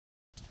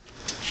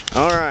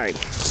Alright,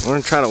 we're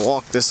going to try to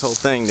walk this whole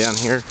thing down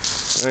here.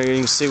 You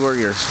can see where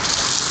your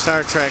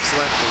tire tracks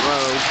left the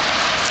road.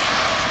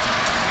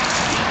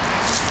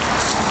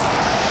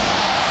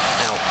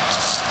 Ow.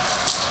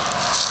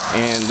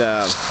 And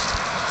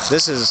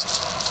this is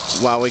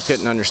why we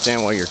couldn't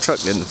understand why your truck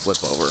didn't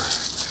flip over.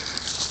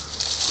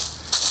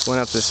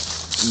 Went up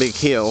this big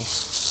hill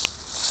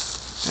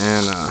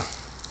and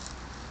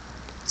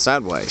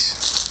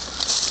sideways.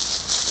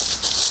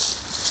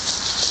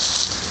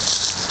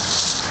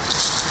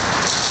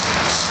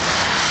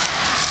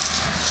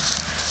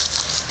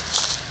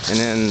 And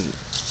then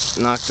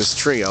knocked this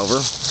tree over.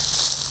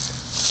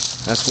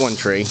 That's one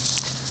tree.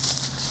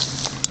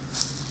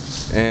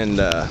 And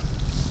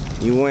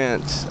you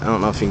went, I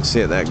don't know if you can see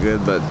it that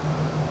good, but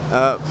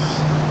up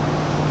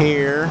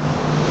here,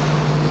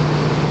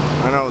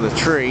 right over the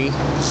tree,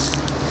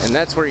 and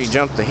that's where you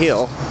jumped the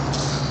hill.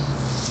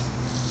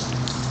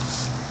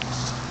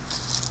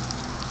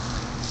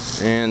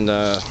 And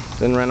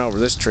then ran over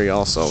this tree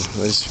also.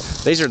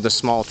 These are the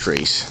small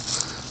trees.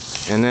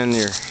 And then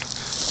your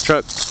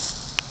truck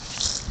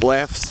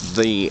left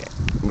the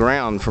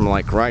ground from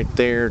like right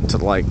there to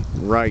like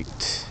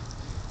right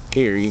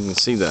here. You can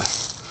see the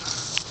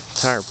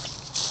tire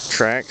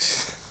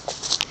tracks,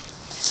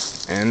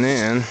 and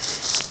then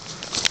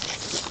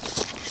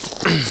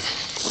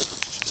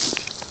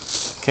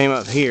came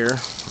up here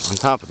on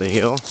top of the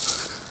hill.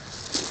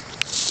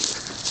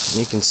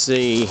 You can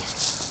see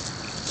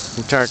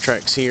the tire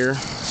tracks here.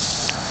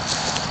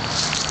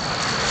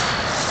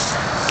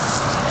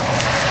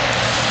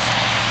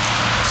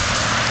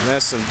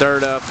 Messed some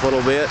dirt up a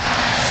little bit.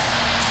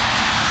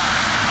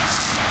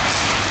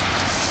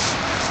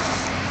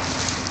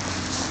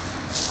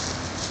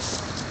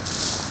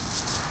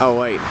 Oh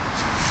wait,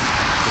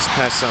 just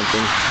passed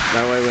something.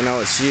 That way we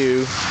know it's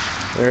you.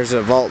 There's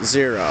a Vault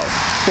Zero.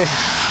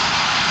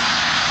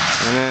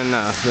 And then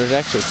there's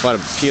actually quite a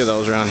few of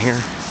those around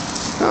here.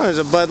 Oh, there's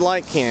a Bud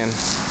Light can.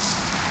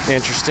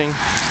 Interesting.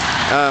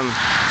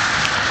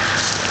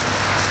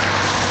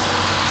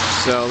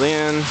 So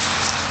then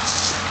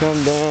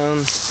come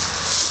down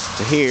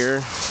to here,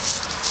 you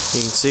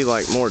can see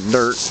like more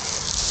dirt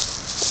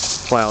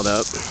plowed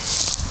up.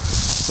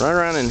 Right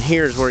around in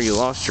here is where you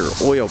lost your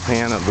oil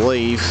pan, I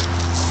believe.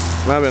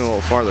 Might have been a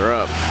little farther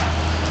up,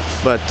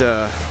 but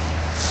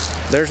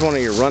there's one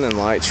of your running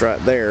lights right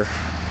there.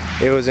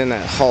 It was in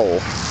that hole.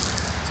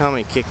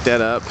 Tommy kicked that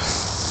up.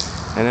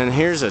 And then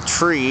here's a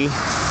tree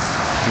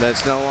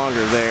that's no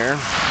longer there.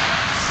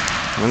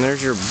 And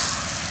there's your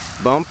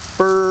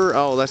bumper.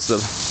 Oh, that's the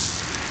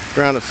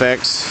ground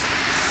effects.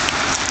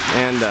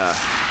 And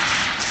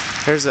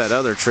here's that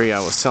other tree I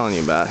was telling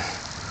you about.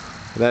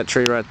 That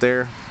tree right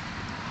there,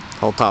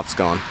 whole top's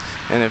gone.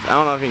 And if I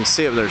don't know if you can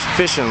see it, there's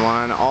fishing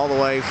line all the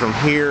way from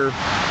here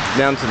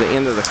down to the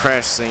end of the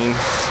crash scene.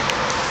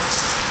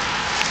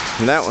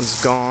 And that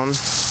one's gone.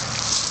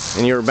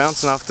 And you were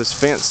bouncing off this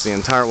fence the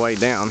entire way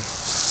down.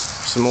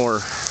 Some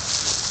more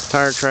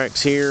tire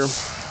tracks here.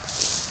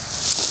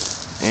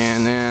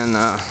 And then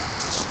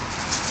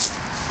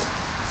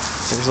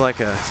there's like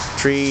a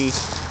tree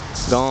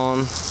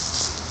gone.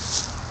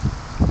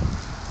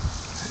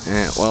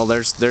 And, well,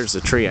 there's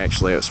the tree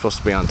actually. It was supposed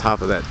to be on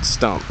top of that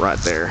stump right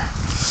there.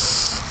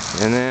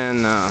 And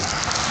then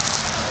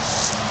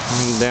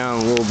down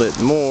a little bit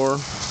more,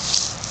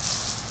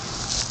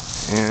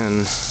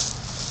 and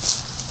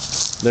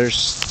there's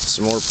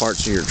some more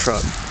parts of your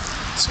truck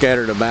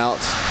scattered about.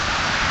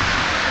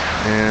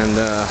 And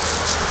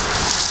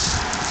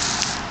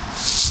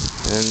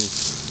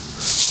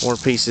more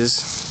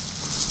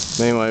pieces.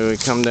 Anyway, we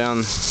come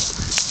down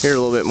here a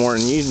little bit more,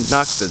 and you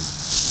knocked the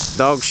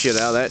dog shit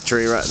out of that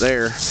tree right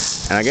there,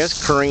 and I guess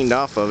careened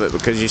off of it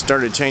because you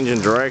started changing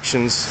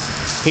directions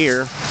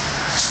here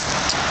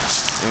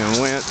and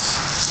went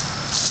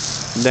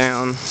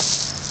down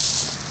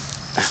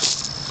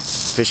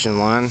fishing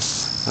line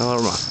all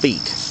over my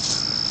feet.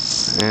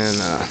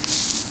 And I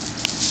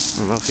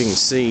don't know if you can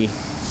see,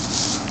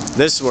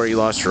 this is where you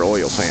lost your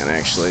oil pan.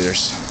 Actually,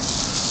 there's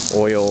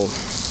oil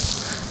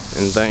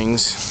and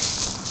things.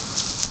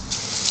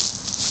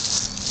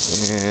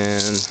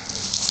 And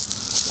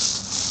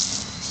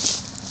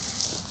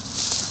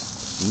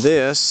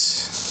this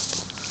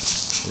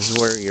is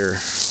where your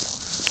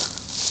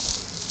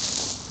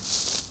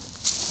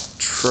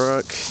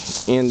truck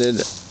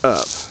ended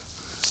up.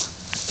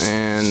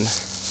 And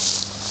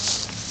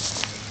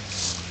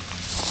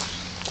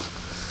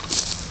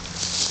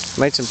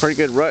made some pretty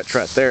good ruts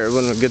right there. It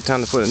wasn't a good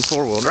time to put it in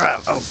four-wheel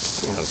drive. Oh,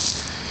 you know.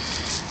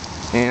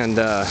 And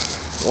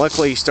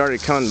luckily you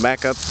started coming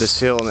back up this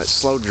hill, and it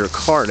slowed your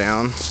car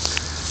down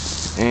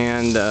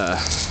and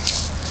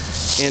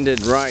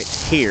ended right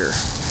here.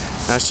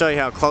 I'll show you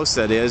how close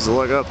that is.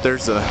 Look up,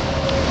 there's the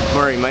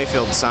Murray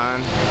Mayfield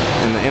sign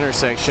in the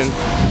intersection.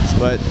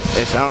 But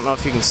I don't know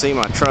if you can see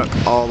my truck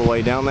all the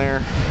way down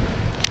there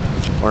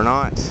or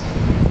not.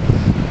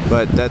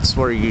 But that's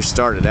where you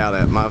started out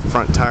at. My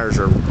front tires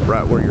are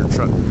right where your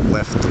truck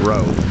left the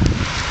road.